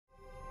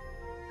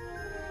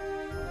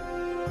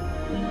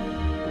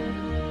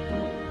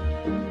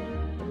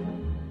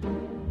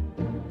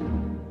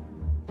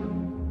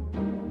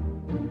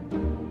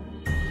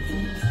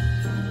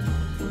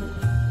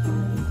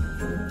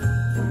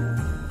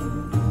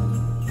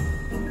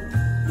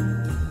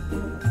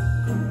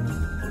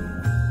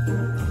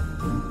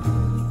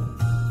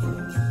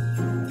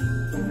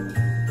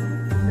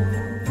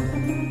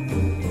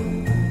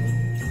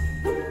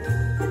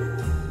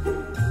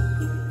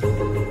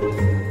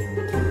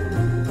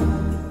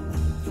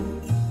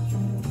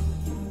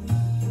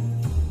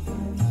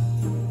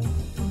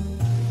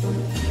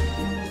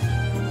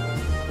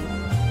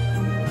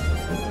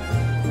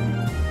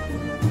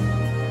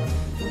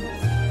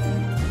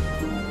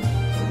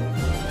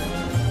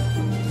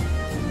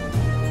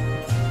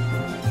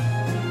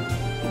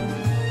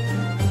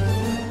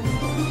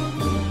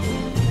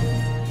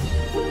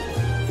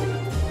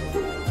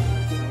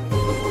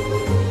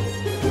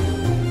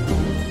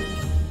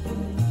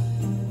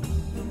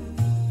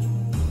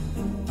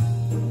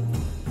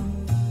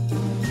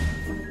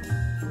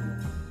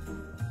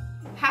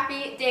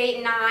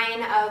day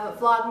 9 of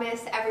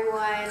Vlogmas,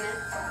 everyone.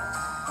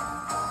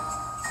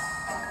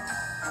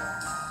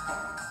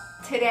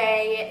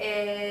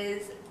 Today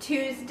is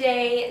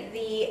Tuesday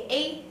the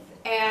 8th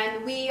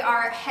and we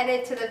are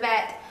headed to the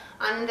vet.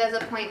 Ananda's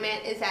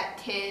appointment is at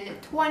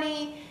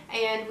 10:20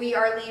 and we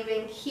are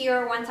leaving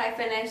here once I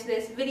finish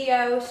this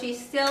video. She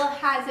still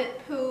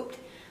hasn't pooped,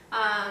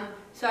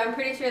 so I'm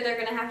pretty sure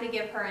they're gonna have to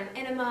give her an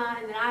enema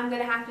and then I'm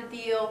gonna have to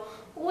deal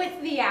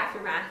with the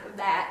aftermath of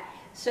that.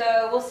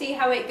 So we'll see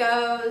how it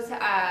goes.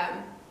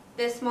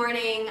 This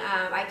morning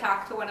I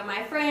talked to one of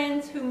my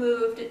friends who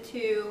moved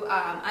to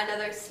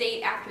another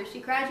state after she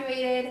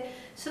graduated,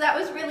 so that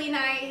was really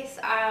nice.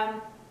 So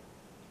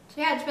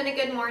yeah, it's been a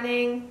good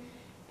morning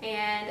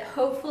and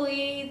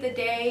hopefully the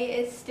day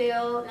is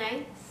still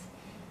nice.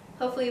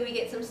 Hopefully we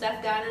get some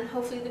stuff done and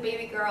hopefully the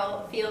baby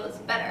girl feels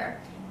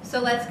better. So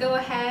let's go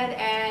ahead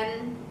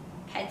and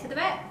head to the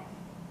vet.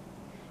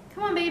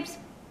 Come on, babes.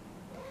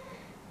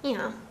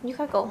 Yeah, you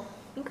gotta go.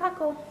 You gotta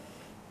go.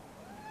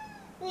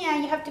 Yeah,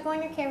 you have to go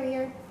in your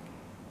carrier.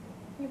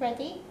 You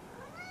ready?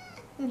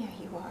 Yeah,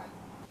 you are.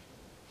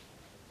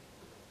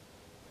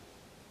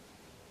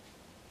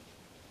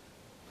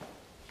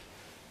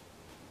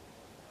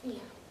 Yeah.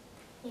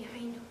 Yeah, I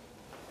know.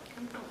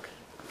 I'm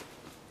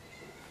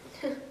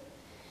okay. Guess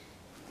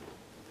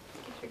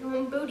we're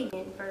going booty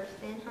in first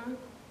then,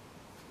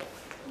 huh?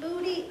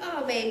 Booty.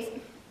 Oh, babes.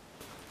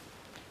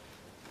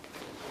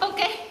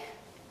 Okay.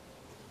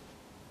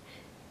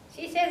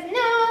 She says,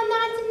 no,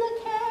 not in the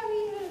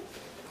carrier.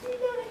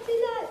 Not in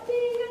that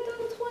thing. I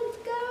don't want to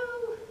go.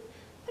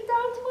 I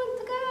don't want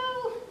to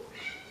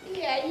go.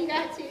 Yeah, you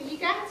got to. You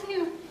got to.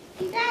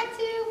 You got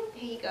to.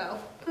 There you go.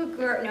 Good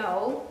girl.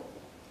 No.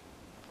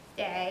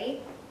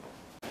 Stay.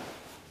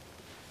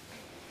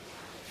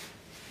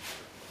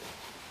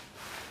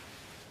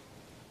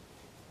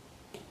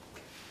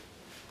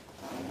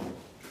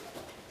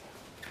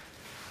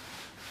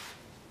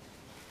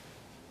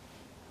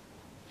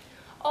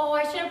 Oh,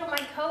 I should have put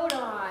my coat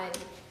on.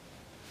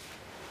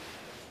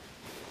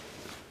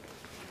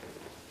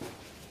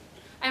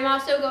 I'm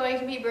also going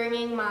to be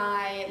bringing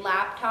my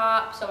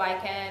laptop so I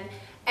can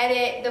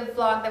edit the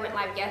vlog that went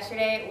live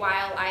yesterday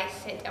while I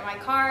sit in my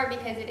car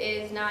because it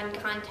is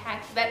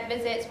non-contact vet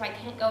visit, so I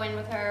can't go in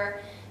with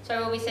her. So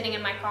I will be sitting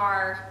in my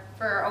car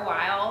for a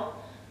while.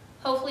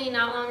 Hopefully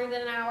not longer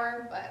than an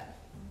hour, but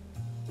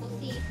we'll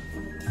see.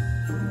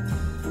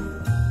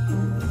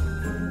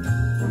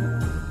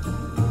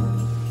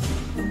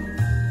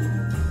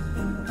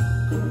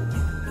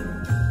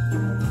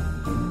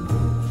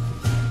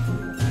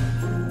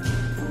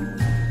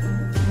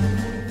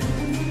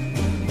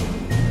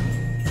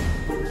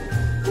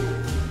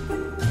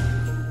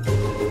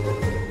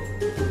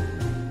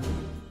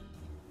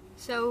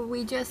 So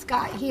we just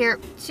got here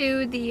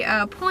to the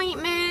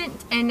appointment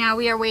and now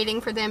we are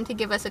waiting for them to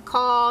give us a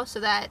call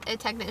so that a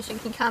technician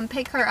can come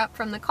pick her up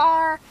from the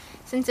car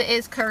since it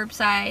is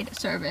curbside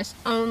service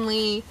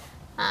only.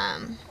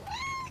 I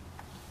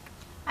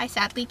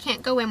sadly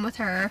can't go in with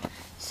her,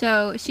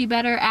 so she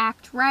better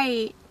act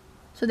right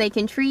so they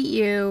can treat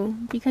you,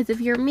 because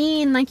if you're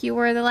mean like you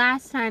were the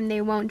last time,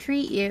 they won't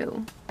treat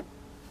you.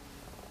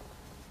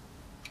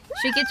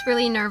 She gets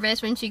really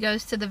nervous when she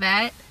goes to the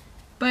vet.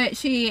 But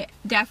she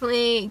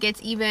definitely gets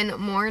even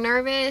more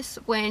nervous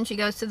when she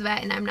goes to the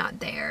vet and I'm not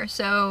there.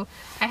 So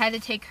I had to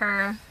take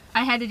her,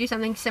 I had to do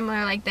something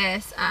similar like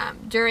this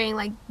during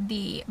like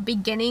the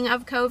beginning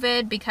of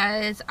COVID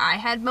because I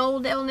had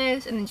mold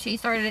illness and then she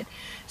started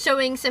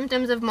showing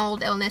symptoms of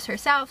mold illness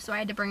herself. So I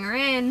had to bring her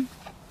in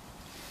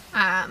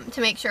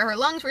to make sure her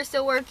lungs were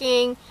still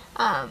working.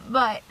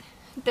 But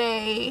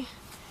they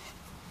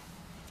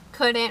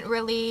couldn't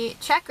really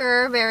check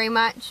her very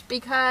much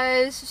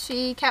because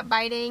she kept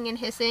biting and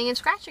hissing and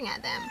scratching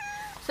at them.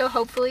 So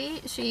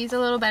hopefully she's a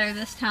little better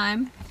this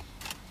time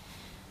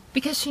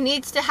because she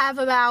needs to have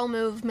a bowel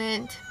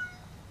movement.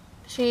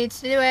 She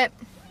needs to do it.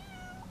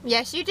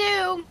 Yes, you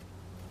do.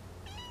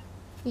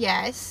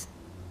 Yes.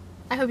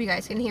 I hope you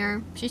guys can hear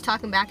her. She's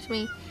talking back to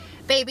me.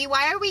 Baby,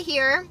 why are we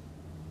here?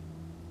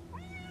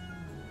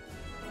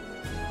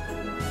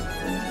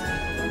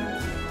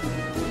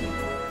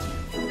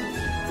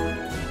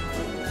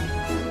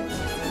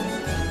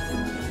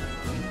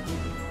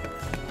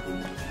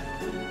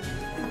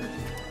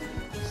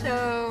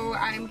 So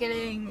I'm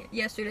getting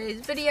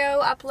yesterday's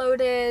video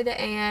uploaded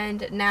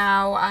and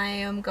now I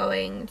am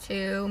going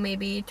to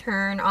maybe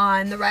turn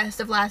on the rest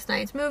of last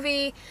night's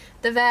movie.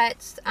 The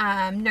vet's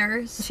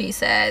nurse, she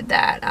said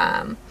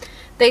that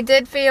they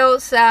did feel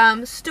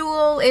some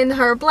stool in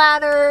her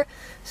bladder,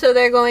 so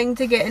they're going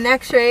to get an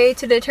x-ray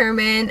to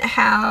determine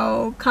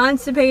how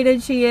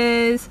constipated she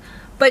is.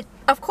 But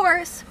of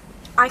course,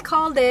 I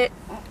called it.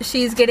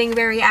 She's getting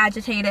very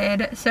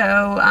agitated,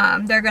 so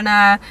they're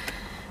gonna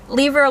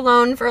leave her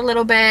alone for a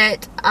little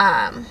bit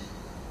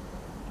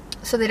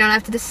so they don't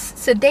have to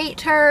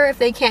sedate her. If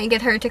they can't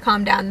get her to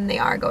calm down, then they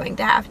are going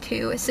to have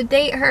to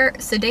sedate her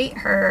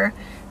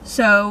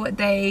so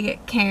they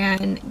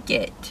can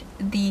get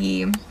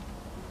the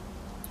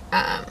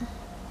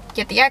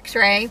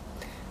x-ray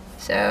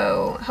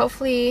So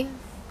hopefully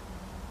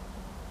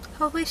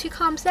she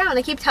calms down.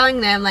 I keep telling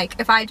them, like,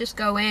 if I just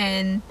go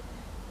in,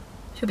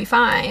 she'll be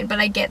fine. But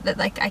I get that,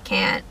 like, I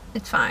can't.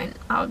 It's fine.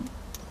 I'll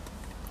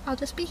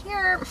just be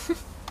here.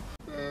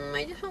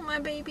 I just want my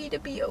baby to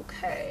be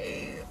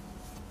okay.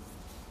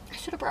 I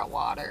should have brought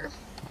water.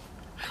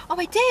 Oh,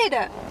 I did!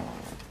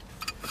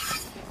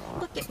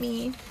 Look at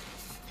me.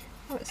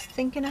 I was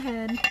thinking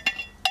ahead.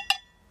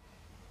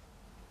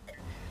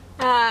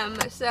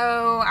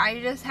 So I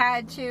just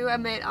had to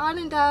admit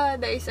Ananda.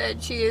 They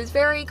said she is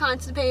very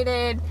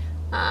constipated.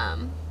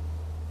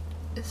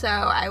 So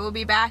I will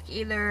be back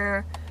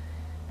either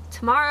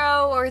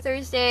tomorrow or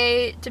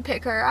Thursday to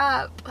pick her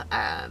up.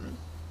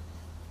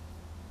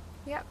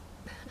 Yep.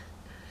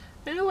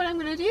 I don't know what I'm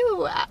gonna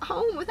do at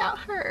home without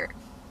her.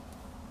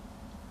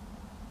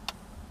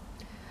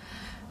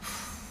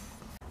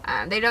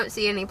 They don't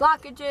see any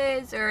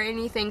blockages or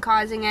anything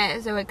causing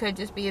it, so it could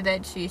just be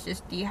that she's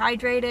just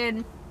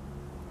dehydrated.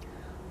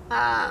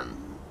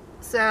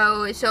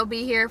 So she'll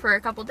be here for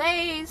a couple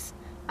days.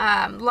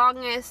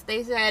 Longest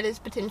they said is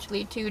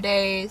potentially 2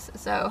 days,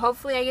 so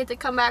hopefully I get to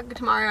come back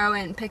tomorrow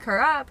and pick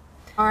her up.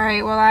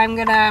 Alright, well, I'm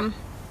gonna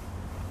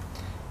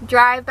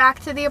drive back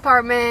to the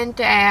apartment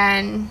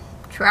and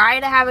try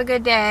to have a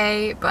good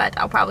day, but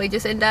I'll probably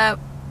just end up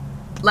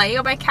laying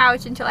on my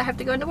couch until I have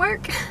to go into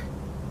work.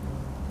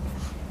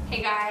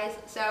 Hey guys,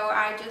 so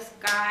I just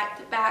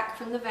got back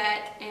from the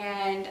vet,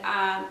 and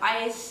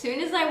as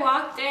soon as I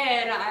walked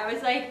in, I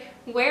was like,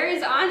 where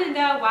is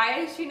Ananda?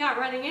 Why is she not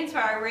running in? So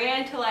I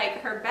ran to like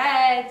her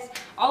beds,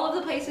 all of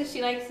the places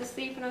she likes to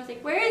sleep, and I was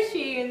like, where is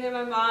she? And then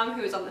my mom,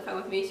 who was on the phone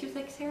with me, she was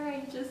like, Sarah,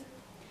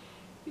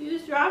 you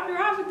just dropped her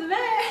off at the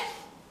vet.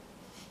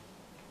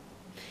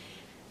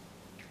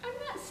 I'm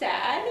not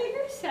sad,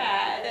 you're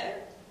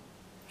sad.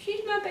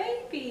 She's my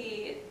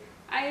baby.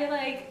 I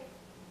like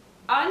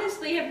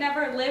honestly have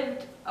never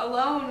lived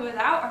alone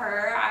without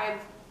her.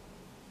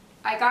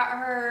 I got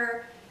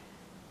her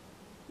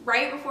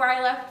right before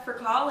I left for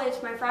college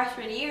my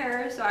freshman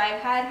year, so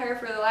I've had her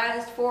for the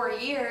last 4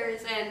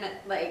 years and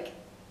like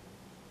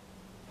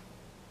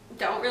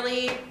don't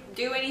really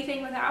do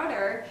anything without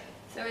her.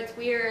 So it's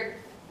weird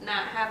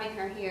not having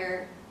her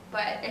here,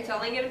 but it's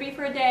only gonna be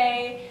for a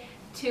day,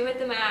 2 at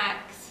the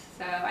max,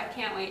 so I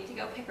can't wait to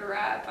go pick her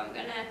up.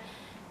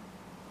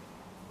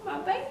 My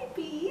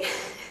baby.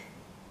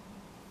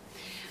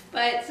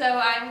 But so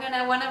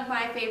one of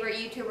my favorite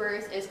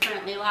YouTubers is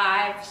currently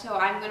live, so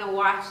I'm gonna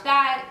watch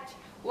that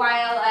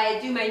while I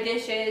do my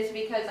dishes,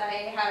 because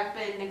I have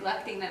been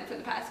neglecting them for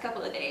the past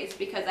couple of days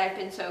because I've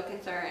been so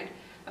concerned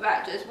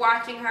about just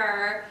watching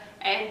her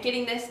and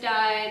getting this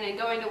done and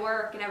going to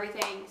work and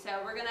everything. So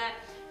we're gonna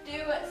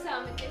do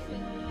some dishes.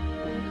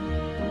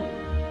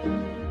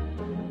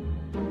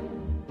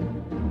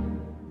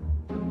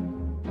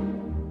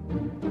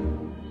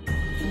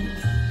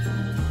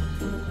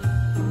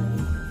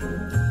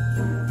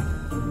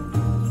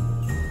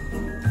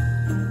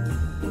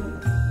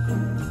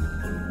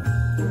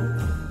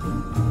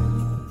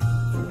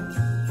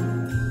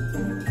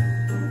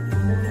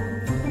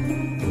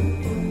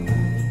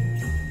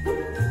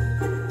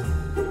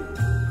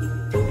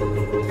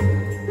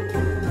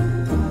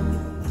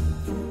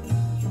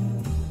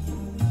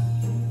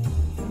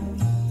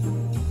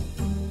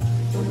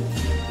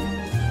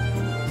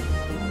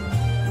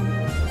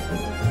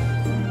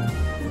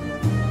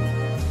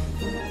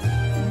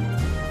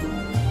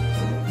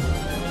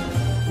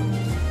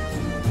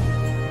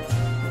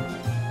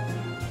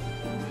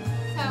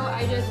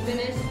 I just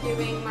finished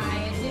doing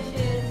my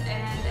dishes,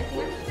 and I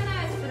think I'm just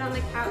gonna sit on the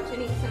couch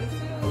and eat some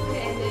food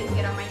and then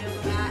get on my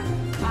yoga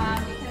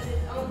mat because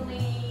it's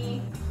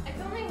only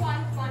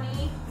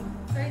 1:20,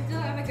 so I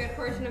still have a good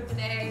portion of the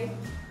day.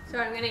 So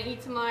I'm gonna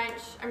eat some lunch.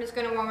 I'm just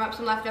gonna warm up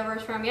some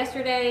leftovers from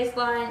yesterday's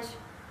lunch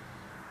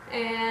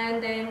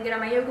and then get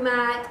on my yoga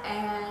mat,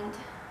 and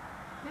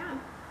yeah,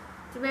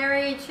 it's a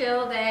very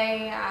chill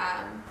day.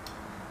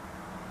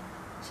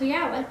 So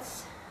yeah,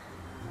 let's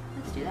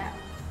do that.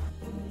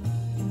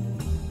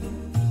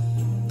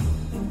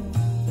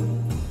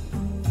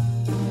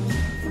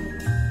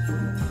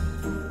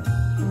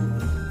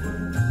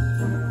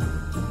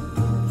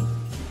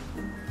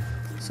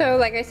 So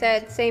like I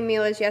said, same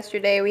meal as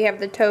yesterday. We have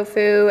the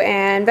tofu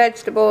and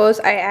vegetables.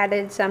 I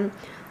added some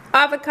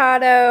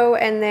avocado,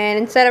 and then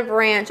instead of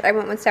ranch, I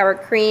went with sour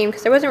cream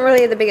because I wasn't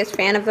really the biggest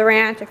fan of the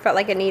ranch. I felt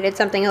like it needed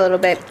something a little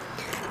bit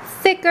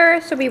thicker,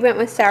 so we went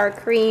with sour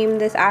cream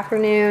this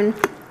afternoon.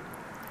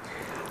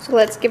 So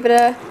let's give it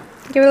a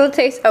little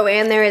taste. Oh,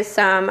 and there is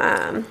some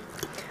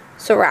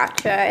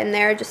sriracha in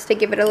there just to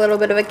give it a little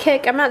bit of a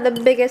kick. I'm not the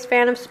biggest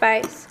fan of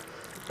spice,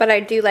 but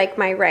I do like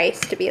my rice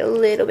to be a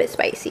little bit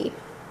spicy.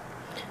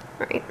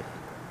 Right.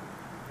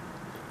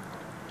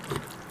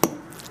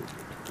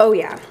 Oh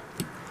yeah.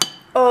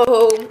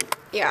 Oh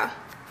yeah.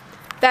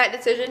 That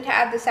decision to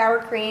add the sour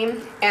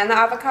cream and the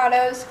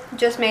avocados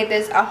just made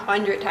this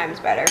 100 times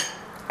better.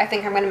 I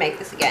think I'm gonna make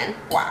this again.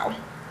 Wow.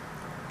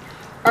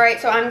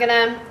 Alright, so I'm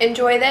gonna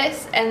enjoy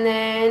this and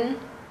then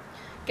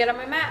get on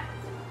my mat.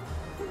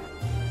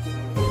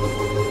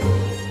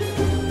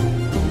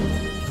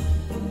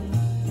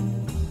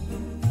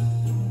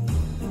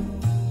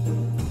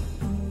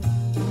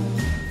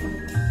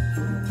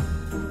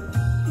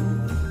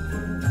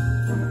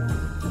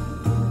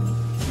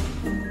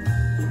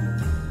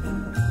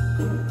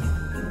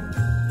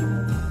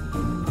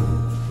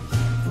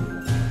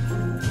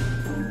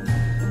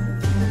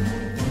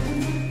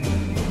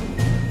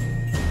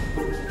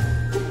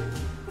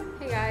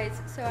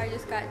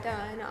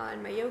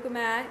 on my yoga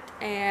mat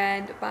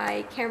and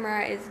my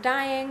camera is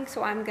dying,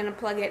 so I'm gonna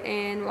plug it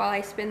in while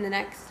I spend the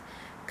next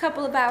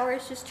couple of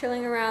hours just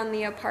chilling around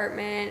the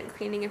apartment,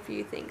 cleaning a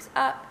few things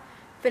up,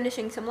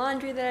 finishing some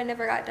laundry that I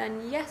never got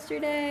done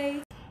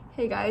yesterday.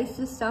 Hey guys,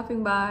 just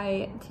stopping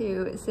by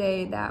to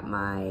say that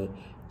my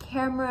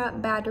camera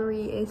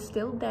battery is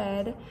still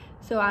dead,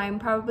 so I'm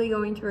probably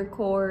going to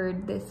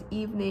record this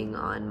evening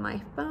on my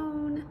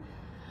phone.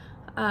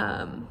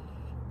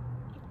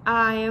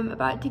 I am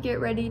about to get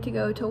ready to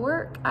go to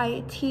work.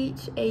 I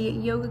teach a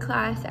yoga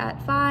class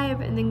at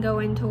 5 and then go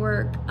into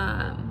work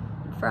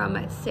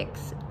from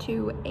 6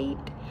 to 8.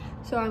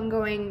 So I'm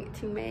going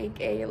to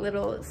make a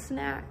little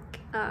snack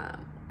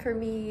for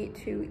me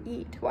to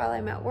eat while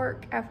I'm at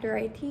work after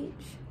I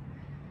teach.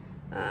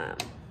 And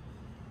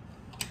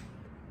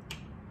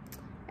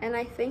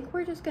I think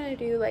we're just gonna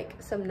do like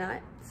some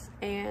nuts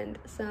and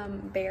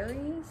some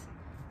berries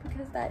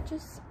because that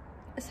just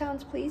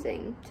sounds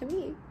pleasing to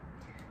me.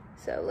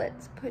 So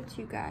let's put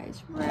you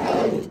guys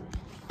right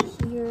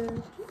here.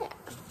 Yeah,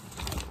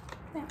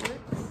 that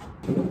works.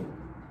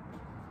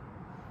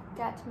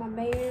 Got my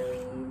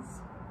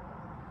berries.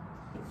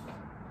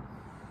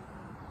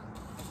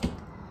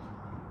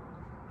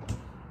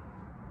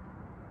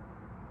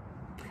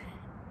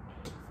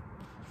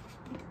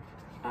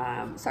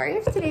 Sorry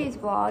if today's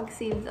vlog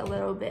seems a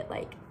little bit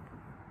like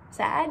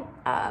sad.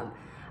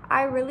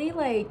 I really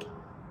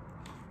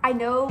I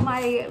know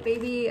my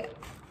baby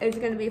is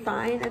gonna be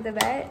fine at the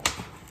vet,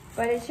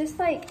 but it's just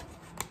like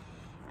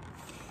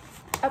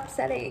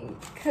upsetting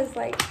because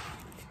like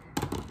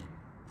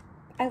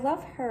I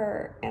love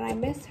her and I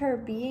miss her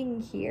being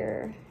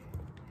here,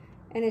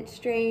 and it's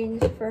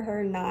strange for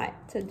her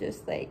not to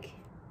just like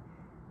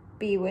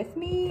be with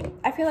me.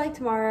 I feel like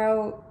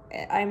tomorrow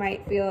I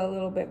might feel a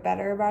little bit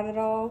better about it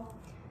all.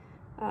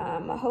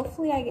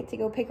 Hopefully I get to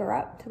go pick her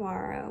up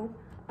tomorrow.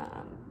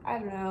 I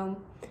don't know.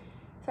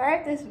 Sorry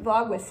if this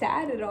vlog was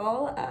sad at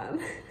all.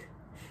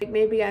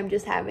 Maybe I'm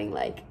just having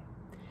like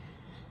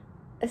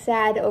a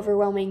sad,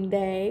 overwhelming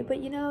day,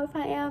 but you know, if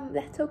I am,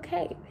 that's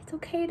okay. It's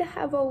okay to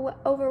have an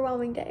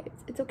overwhelming day.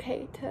 It's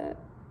okay to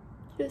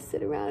just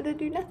sit around and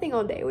do nothing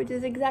all day, which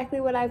is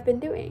exactly what I've been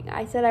doing.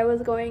 I said I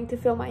was going to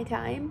fill my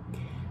time,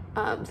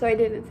 so I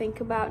didn't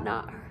think about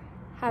not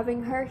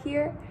having her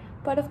here.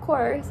 But of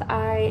course,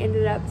 I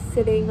ended up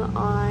sitting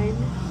on,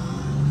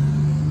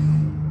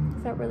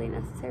 is that really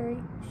necessary?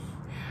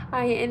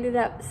 I ended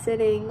up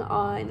sitting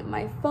on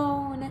my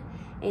phone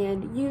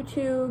and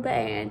YouTube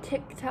and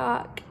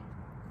TikTok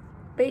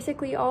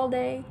basically all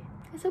day.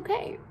 It's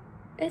okay.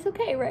 It's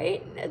okay,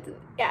 right?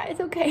 Yeah,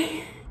 it's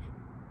okay.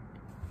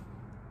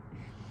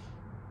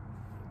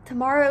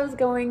 Tomorrow's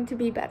going to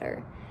be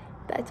better.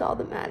 That's all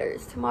that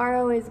matters.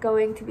 Tomorrow is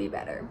going to be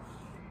better.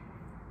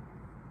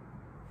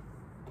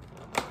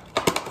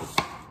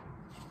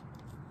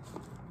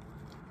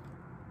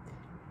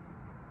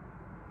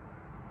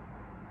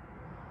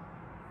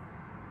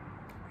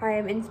 I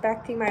am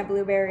inspecting my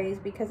blueberries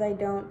because I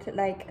don't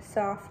like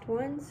soft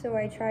ones, so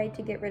I try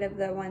to get rid of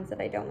the ones that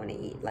I don't want to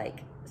eat,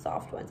 like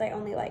soft ones. I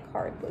only like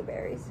hard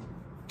blueberries.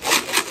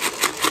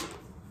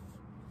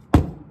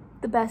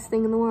 The best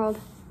thing in the world.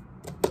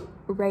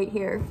 Right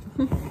here.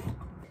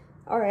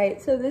 All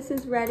right, so this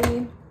is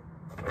ready.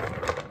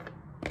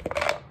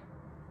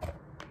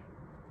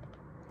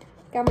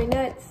 Got my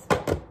nuts,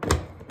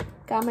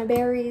 got my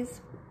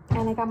berries,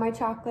 and I got my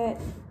chocolate.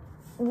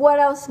 What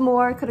else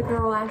more could a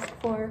girl ask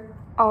for?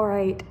 All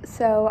right,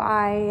 so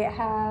I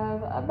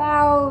have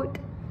about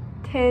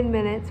 10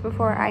 minutes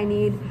before I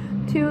need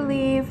to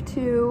leave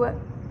to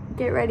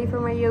get ready for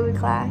my yoga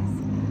class.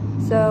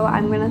 So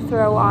I'm gonna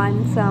throw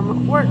on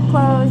some work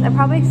clothes. I'm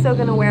probably still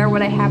gonna wear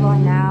what I have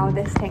on now,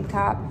 this tank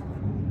top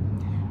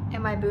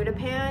and my Buddha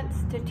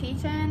pants to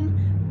teach in,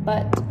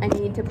 but I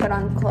need to put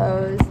on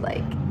clothes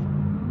like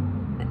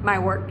my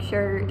work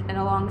shirt and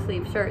a long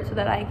sleeve shirt so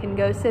that I can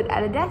go sit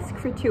at a desk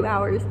for 2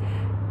 hours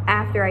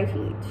after I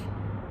teach.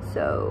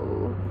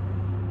 So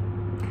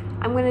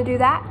I'm gonna do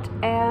that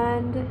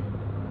and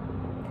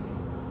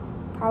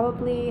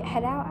probably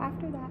head out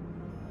after that.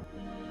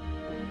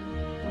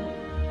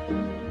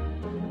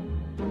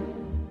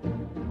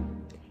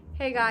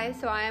 Hey guys,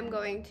 so I am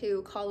going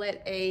to call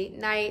it a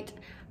night.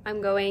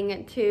 I'm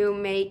going to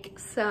make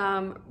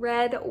some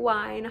red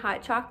wine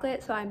hot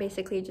chocolate. So I'm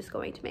basically just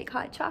going to make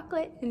hot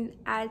chocolate and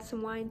add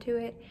some wine to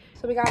it.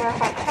 So we got our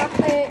hot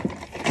chocolate.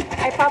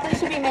 I probably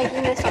should be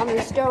making this on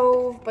the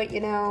stove, but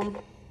you know,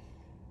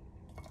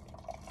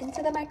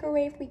 into the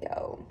microwave we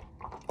go.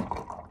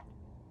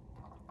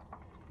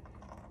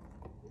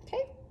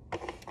 Okay,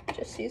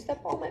 just used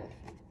up all my,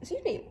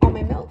 all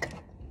my milk.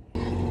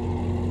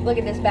 Look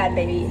at this bad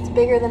baby, it's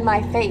bigger than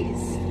my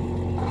face.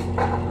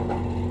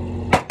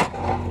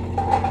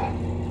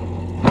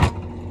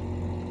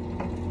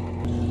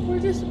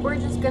 We're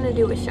just gonna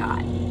do a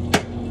shot.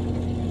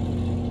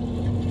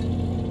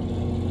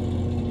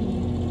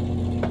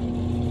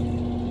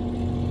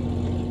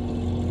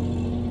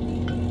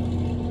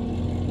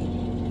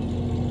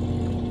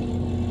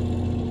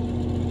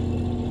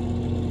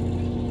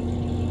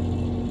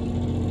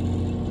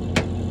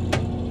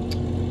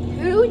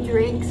 Who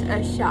drinks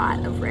a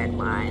shot of red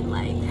wine?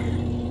 Like,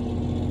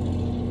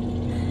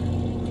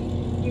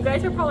 you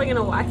guys are probably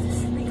gonna watch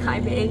this and think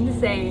I'm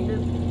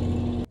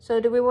insane. So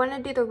do we want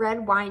to do the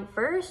red wine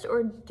first,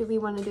 or do we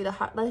want to do the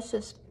hot? Let's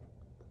just,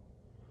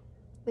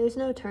 there's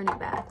no turning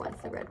back once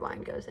the red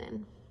wine goes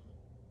in.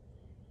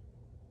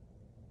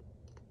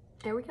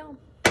 There we go.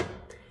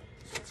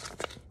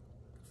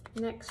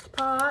 Next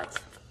pot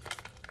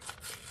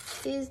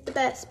is the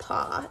best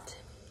part.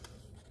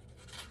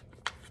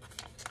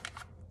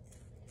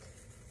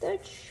 The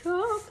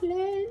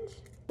chocolate.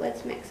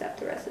 Let's mix up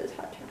the rest of this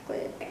hot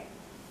chocolate. Okay.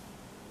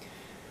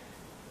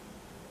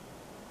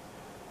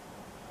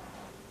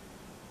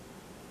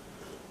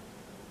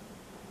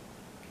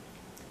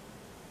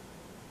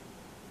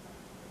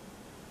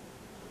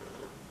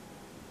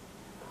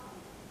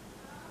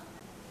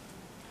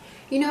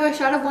 You know, a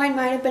shot of wine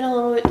might have been a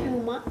little bit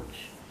too much,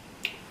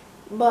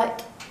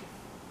 but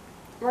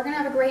we're gonna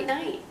have a great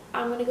night.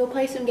 I'm gonna go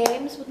play some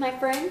games with my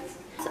friends,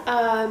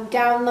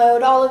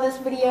 download all of this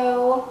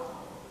video,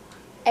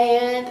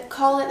 and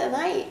call it a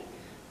night.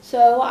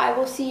 So I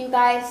will see you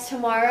guys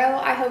tomorrow.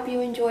 I hope you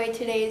enjoyed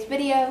today's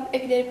video.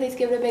 If you did, please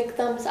give it a big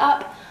thumbs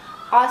up.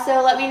 Also,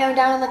 let me know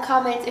down in the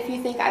comments if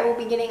you think I will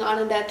be getting on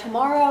a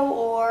tomorrow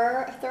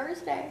or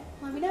Thursday.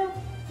 Let me know.